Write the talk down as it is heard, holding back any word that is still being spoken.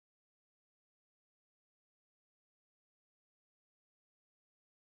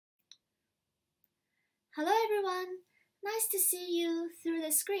Hello everyone! Nice to see you through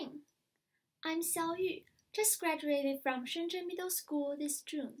the screen. I'm Xiao, just graduated from SZMiddleSchool this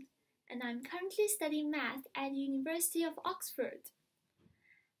June, and I'm currently studying math at the University of Oxford.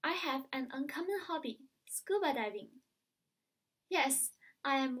 I have an uncommon hobby, scuba diving. Yes,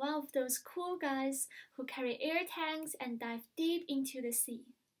 I am one of those cool guys who carry air tanks and dive deep into the sea.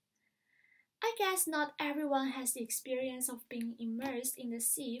 I guess not everyone has the experience of being immersed in the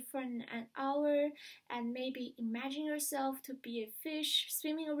sea for an hour and maybe imagine yourself to be a fish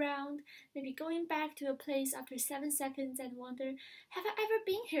swimming around, maybe going back to a place after 7 seconds and wonder, have I ever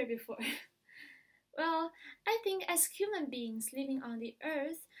been here before? Well, I think as human beings living on the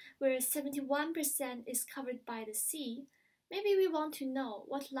earth, where 71% is covered by the sea, maybe we want to know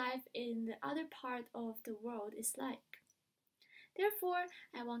what life in the other part of the world is like. Therefore,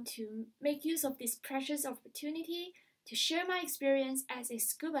 I want to make use of this precious opportunity to share my experience as a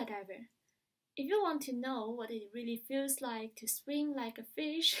scuba diver. If you want to know what it really feels like to swim like a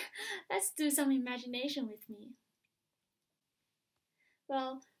fish, let's do some imagination with me.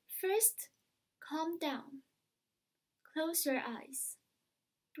 Well, first, calm down. Close your eyes.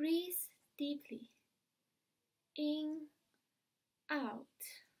 Breathe deeply. In, out.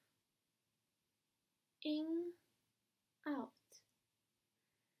 In, out.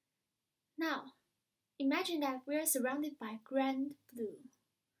 Now, imagine that we're surrounded by grand blue.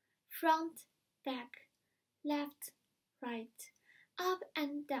 Front, back, left, right, up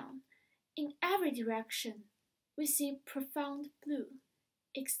and down. In every direction, we see profound blue,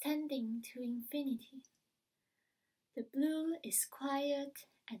 extending to infinity. The blue is quiet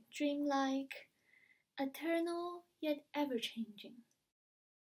and dreamlike, eternal yet ever-changing.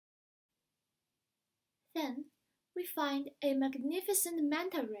 Then, we find a magnificent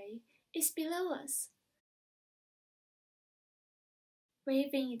manta ray is below us,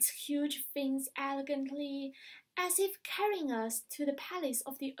 waving its huge fins elegantly as if carrying us to the palace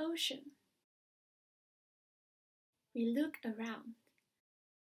of the ocean. We look around.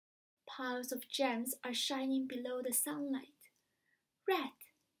 Piles of gems are shining below the sunlight. Red,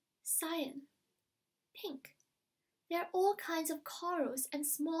 cyan, pink. There are all kinds of corals and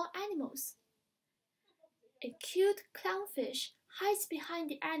small animals. A cute clownfish hides behind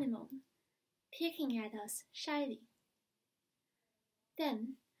the anemone, peeking at us shyly.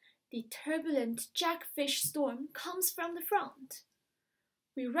 Then, the turbulent jackfish storm comes from the front.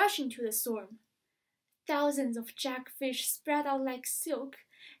 We rush into the storm. Thousands of jackfish spread out like silk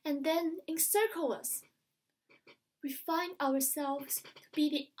and then encircle us. We find ourselves to be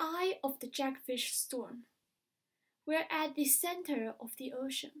the eye of the jackfish storm. We're at the center of the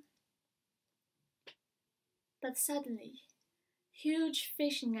ocean. But suddenly, huge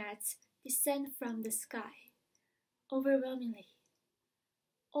fishing nets descend from the sky, overwhelmingly.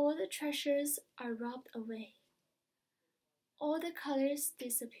 All the treasures are robbed away. All the colors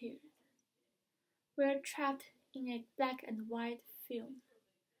disappeared. We're trapped in a black and white film.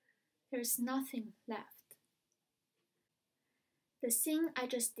 There's nothing left. The scene I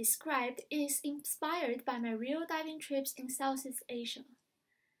just described is inspired by my real diving trips in Southeast Asia.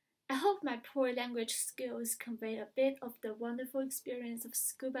 I hope my poor language skills convey a bit of the wonderful experience of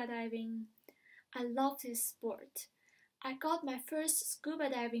scuba diving. I love this sport. I got my first scuba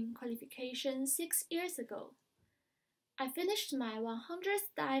diving qualification 6 years ago. I finished my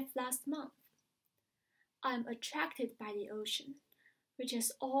 100th dive last month. I'm attracted by the ocean, which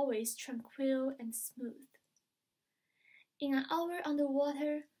is always tranquil and smooth. In an hour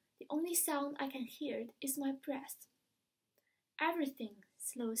underwater, the only sound I can hear is my breath. Everything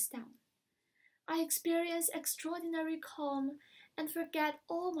slows down. I experience extraordinary calm and forget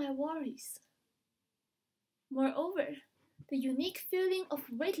all my worries. Moreover, the unique feeling of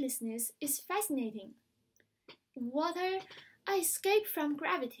weightlessness is fascinating. In water, I escape from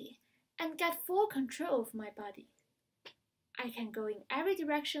gravity and get full control of my body. I can go in every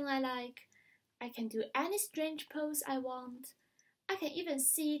direction I like. I can do any strange pose I want. I can even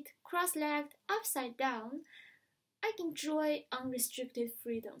sit cross-legged upside down. I enjoy unrestricted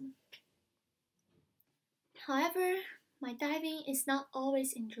freedom. However, my diving is not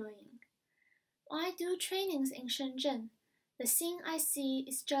always enjoying. When I do trainings in Shenzhen, the scene I see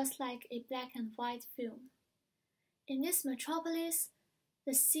is just like a black and white film. In this metropolis,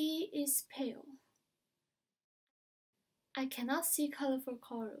 the sea is pale. I cannot see colorful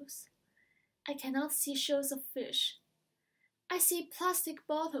corals. I cannot see shows of fish. I see plastic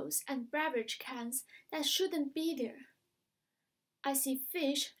bottles and beverage cans that shouldn't be there. I see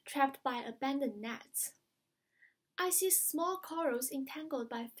fish trapped by abandoned nets. I see small corals entangled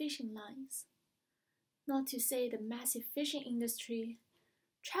by fishing lines. Not to say the massive fishing industry,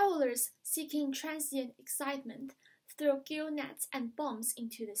 Travelers seeking transient excitement throw gill nets and bombs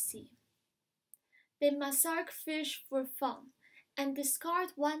into the sea. They massacre fish for fun and discard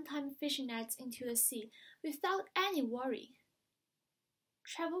one-time fishing nets into the sea without any worry.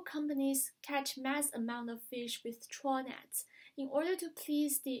 Travel companies catch mass amounts of fish with trawl nets in order to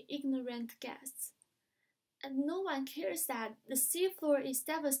please the ignorant guests. And no one cares that the seafloor is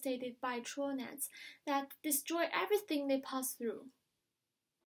devastated by trawl nets that destroy everything they pass through.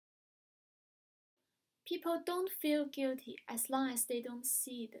 People don't feel guilty as long as they don't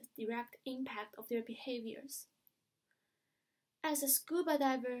see the direct impact of their behaviors. As a scuba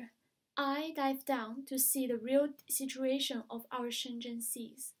diver, I dive down to see the real situation of our Shenzhen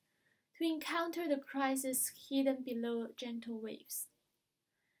seas, to encounter the crisis hidden below gentle waves.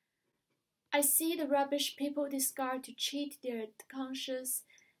 I see the rubbish people discard to cheat their conscience,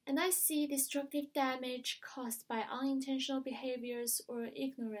 and I see destructive damage caused by unintentional behaviors or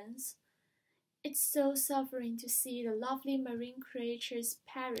ignorance. It's so suffering to see the lovely marine creatures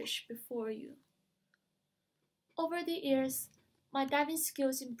perish before you. Over the years, my diving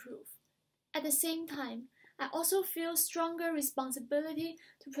skills improve. At the same time, I also feel stronger responsibility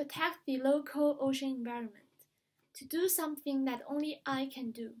to protect the local ocean environment, to do something that only I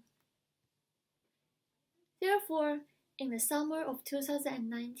can do. Therefore, in the summer of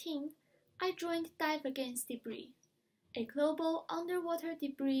 2019, I joined Dive Against Debris, a global underwater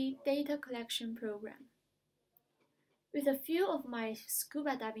debris data collection program. With a few of my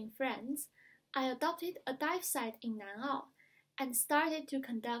scuba diving friends, I adopted a dive site in Nan'ao and started to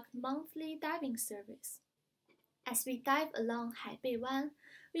conduct monthly diving surveys. As we dive along Haibeiwan,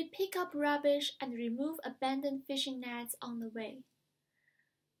 we pick up rubbish and remove abandoned fishing nets on the way.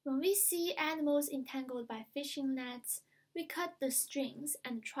 When we see animals entangled by fishing nets, we cut the strings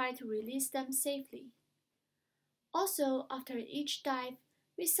and try to release them safely. Also, after each dive,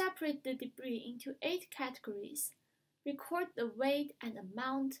 we separate the debris into 8 categories, record the weight and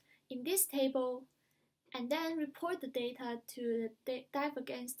amount in this table, and then report the data to the Dive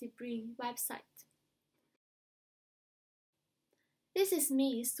Against Debris website. This is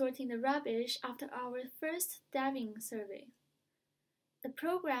me sorting the rubbish after our first diving survey. The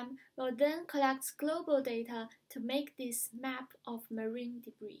program will then collect global data to make this map of marine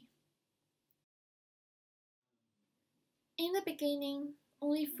debris. In the beginning,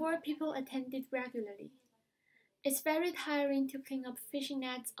 only 4 people attended regularly. It's very tiring to clean up fishing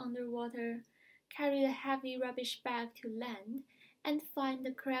nets underwater, carry the heavy rubbish bag to land, and find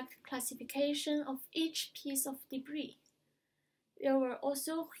the correct classification of each piece of debris. There were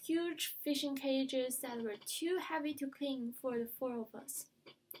also huge fishing cages that were too heavy to clean for the 4 of us.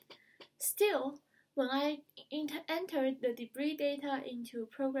 Still, when I entered the debris data into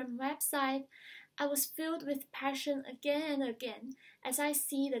program website, I was filled with passion again and again as I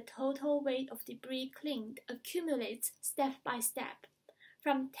see the total weight of debris cleaned accumulates step by step,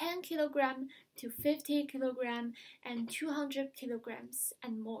 from 10 kg to 50 kg and 200 kg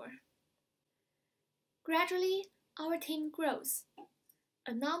and more. Gradually, our team grows.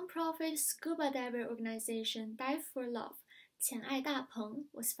 A non-profit scuba diver organization, Dive for Love, 浅爱大鹏,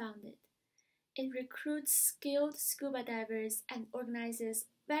 was founded. It recruits skilled scuba divers and organizes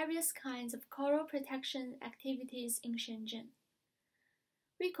various kinds of coral protection activities in Shenzhen.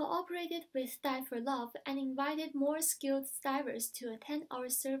 We cooperated with Dive for Love and invited more skilled divers to attend our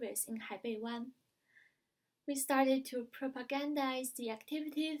service in Haibeiwan. We started to propagandize the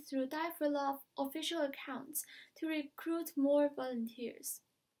activity through Dive for Love official accounts to recruit more volunteers.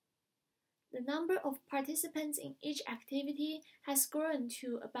 The number of participants in each activity has grown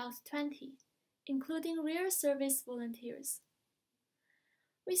to about 20, including real service volunteers.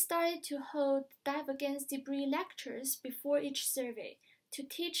 We started to hold Dive Against Debris lectures before each survey to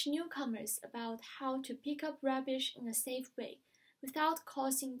teach newcomers about how to pick up rubbish in a safe way without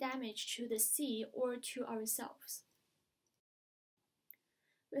causing damage to the sea or to ourselves.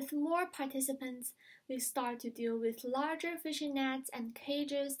 With more participants, we start to deal with larger fishing nets and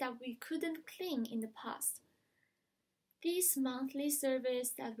cages that we couldn't clean in the past. These monthly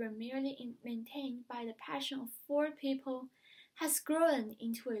surveys that were merely maintained by the passion of 4 people has grown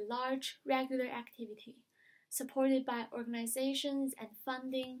into a large, regular activity, supported by organizations and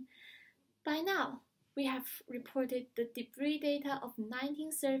funding. By now, we have reported the debris data of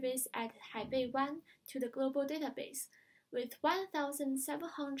 19 surveys at Haibeiwan to the global database, with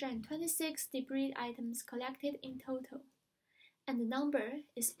 1,726 debris items collected in total, and the number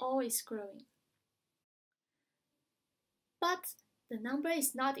is always growing. But the number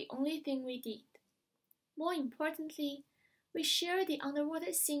is not the only thing we did. More importantly, we share the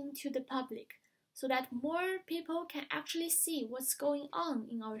underwater scene to the public so that more people can actually see what's going on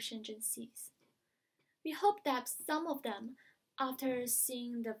in our Shenzhen seas. We hope that some of them, after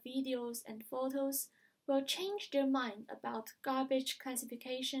seeing the videos and photos, will change their mind about garbage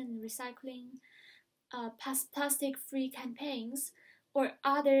classification and recycling, plastic-free campaigns, or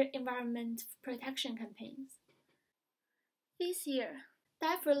other environment protection campaigns. This year,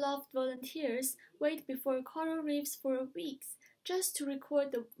 diver loved volunteers wait before coral reefs for weeks just to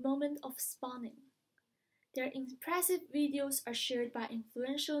record the moment of spawning. Their impressive videos are shared by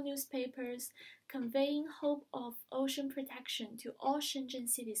influential newspapers, conveying hope of ocean protection to all Shenzhen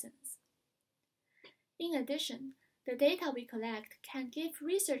citizens. In addition, the data we collect can give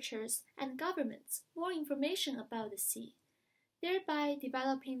researchers and governments more information about the sea, thereby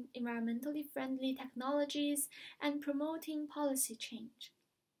developing environmentally friendly technologies and promoting policy change.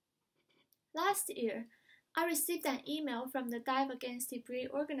 Last year, I received an email from the Dive Against Debris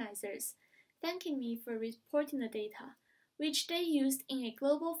organizers thanking me for reporting the data, which they used in a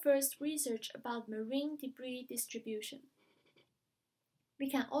global first research about marine debris distribution. We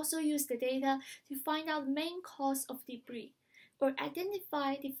can also use the data to find out the main cause of debris or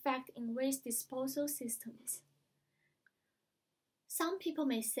identify defects in waste disposal systems. Some people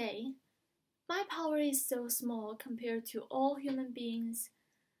may say, my power is so small compared to all human beings.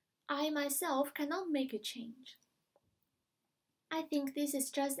 I myself cannot make a change. I think this is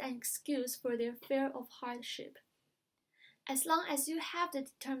just an excuse for their fear of hardship. As long as you have the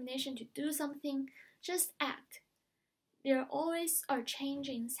determination to do something, just act. There always are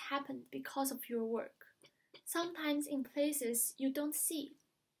changes happen because of your work, sometimes in places you don't see.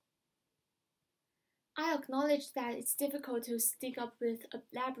 I acknowledge that it's difficult to stick up with a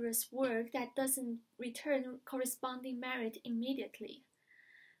laborious work that doesn't return corresponding merit immediately.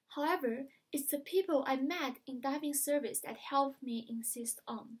 However, it's the people I met in diving service that helped me insist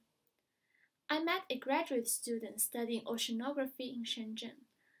on. I met a graduate student studying oceanography in Shenzhen,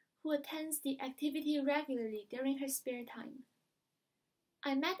 who attends the activity regularly during her spare time.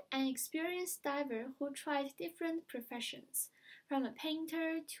 I met an experienced diver who tried different professions, from a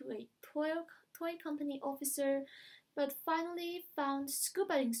painter to a toy company officer, but finally found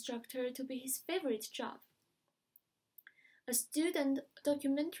scuba instructor to be his favorite job. A student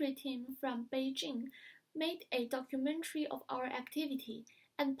documentary team from Beijing made a documentary of our activity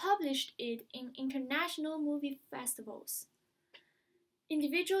and published it in international movie festivals.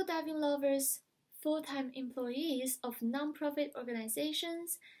 Individual diving lovers, full-time employees of non-profit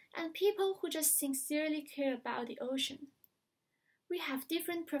organizations, and people who just sincerely care about the ocean. We have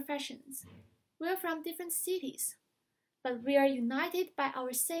different professions. We are from different cities, but we are united by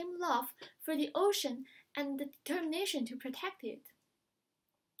our same love for the ocean and the determination to protect it.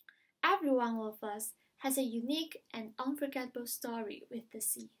 Every one of us has a unique and unforgettable story with the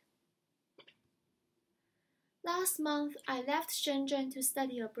sea. Last month, I left Shenzhen to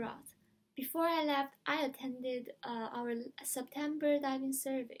study abroad. Before I left, I attended our September diving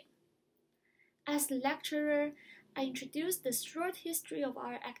survey. As the lecturer, I introduced the short history of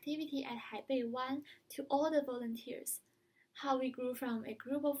our activity at Haibei 1 to all the volunteers, how we grew from a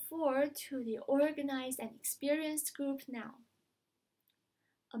group of 4 to the organized and experienced group now.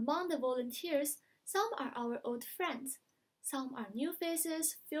 Among the volunteers, some are our old friends, some are new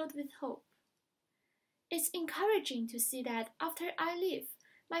faces filled with hope. It's encouraging to see that after I leave,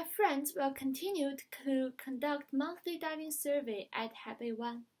 my friends will continue to conduct monthly diving survey at Haibei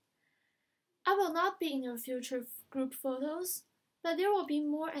 1. I will not be in your future group photos, but there will be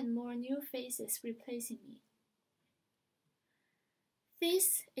more and more new faces replacing me.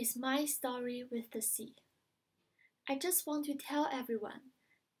 This is my story with the sea. I just want to tell everyone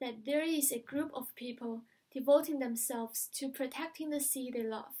that there is a group of people devoting themselves to protecting the sea they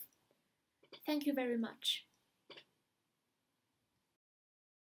love. Thank you very much.